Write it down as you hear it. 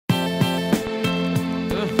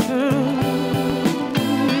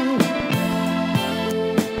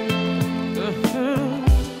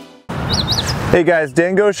Hey guys,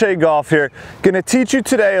 Dan Gaucher Golf here. Going to teach you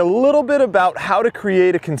today a little bit about how to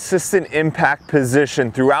create a consistent impact position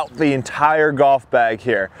throughout the entire golf bag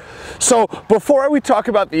here. So before we talk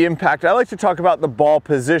about the impact, I like to talk about the ball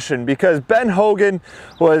position because Ben Hogan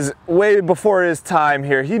was way before his time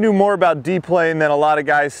here. He knew more about D-playing than a lot of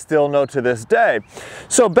guys still know to this day.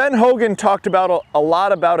 So Ben Hogan talked about a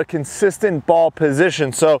lot about a consistent ball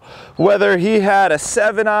position. So whether he had a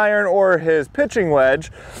 7-iron or his pitching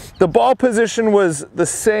wedge, the ball position was the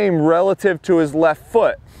same relative to his left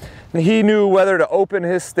foot. And he knew whether to open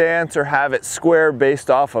his stance or have it square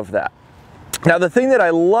based off of that. Now the thing that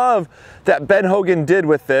I love that Ben Hogan did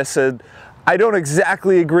with this, I don't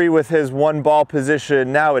exactly agree with his one ball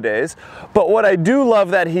position nowadays, but what I do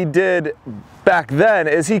love that he did back then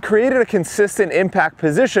is he created a consistent impact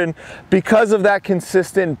position because of that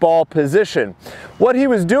consistent ball position. What he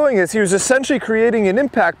was doing is he was essentially creating an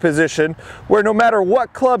impact position where no matter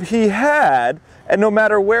what club he had and no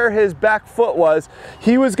matter where his back foot was,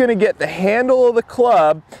 he was going to get the handle of the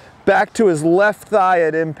club back to his left thigh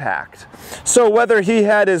at impact. So whether he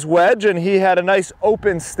had his wedge and he had a nice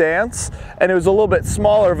open stance and it was a little bit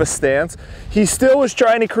smaller of a stance, he still was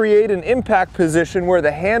trying to create an impact position where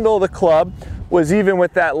the handle of the club was even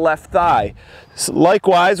with that left thigh. So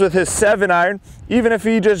likewise with his 7-iron, even if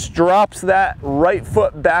he just drops that right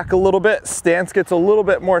foot back a little bit, stance gets a little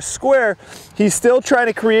bit more square, he's still trying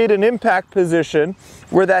to create an impact position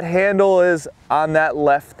where that handle is on that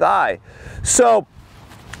left thigh. So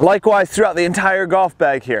likewise throughout the entire golf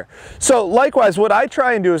bag here. So likewise, what I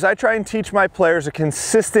try and do is I try and teach my players a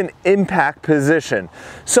consistent impact position.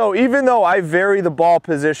 So even though I vary the ball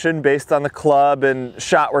position based on the club and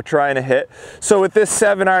shot we're trying to hit, so with this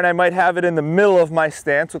 7-iron I might have it in the middle of my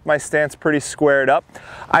stance with my stance pretty squared up,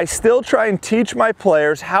 I still try and teach my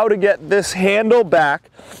players how to get this handle back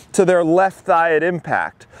to their left thigh at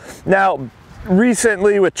impact. Now,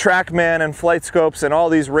 recently with TrackMan and flight scopes and all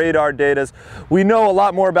these radar datas, we know a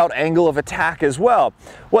lot more about angle of attack as well.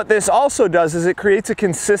 What this also does is it creates a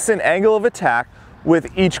consistent angle of attack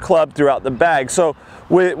with each club throughout the bag. So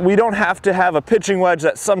we don't have to have a pitching wedge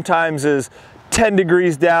that sometimes is 10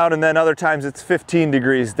 degrees down and then other times it's 15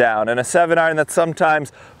 degrees down, and a 7-iron that's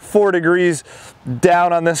sometimes 4 degrees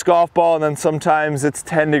down on this golf ball and then sometimes it's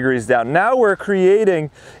 10 degrees down. Now we're creating,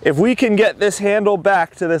 if we can get this handle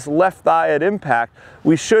back to this left thigh at impact,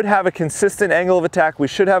 we should have a consistent angle of attack, we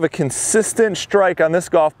should have a consistent strike on this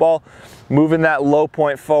golf ball, moving that low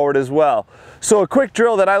point forward as well. So a quick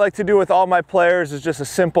drill that I like to do with all my players is just a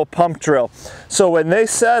simple pump drill. So when they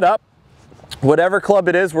set up, whatever club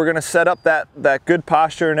it is, we're going to set up that good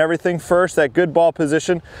posture and everything first, that good ball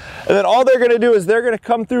position. And then all they're going to do is they're going to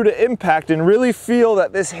come through to impact and really feel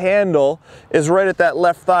that this handle is right at that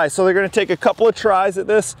left thigh. So they're going to take a couple of tries at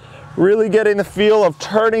this, really getting the feel of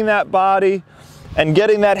turning that body and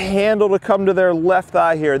getting that handle to come to their left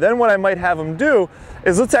thigh here. Then what I might have them do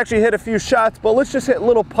is let's actually hit a few shots, but let's just hit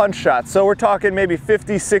little punch shots. So we're talking maybe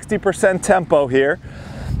 50–60% tempo here.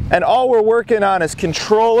 And all we're working on is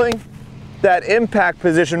controlling that impact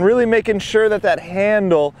position, really making sure that that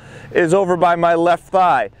handle is over by my left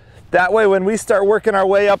thigh. That way when we start working our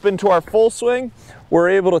way up into our full swing, we're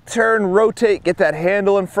able to turn, rotate, get that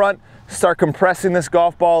handle in front, start compressing this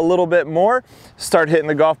golf ball a little bit more, start hitting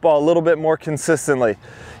the golf ball a little bit more consistently.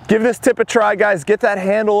 Give this tip a try, guys. Get that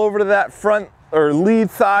handle over to that front or lead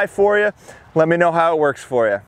thigh for you. Let me know how it works for you.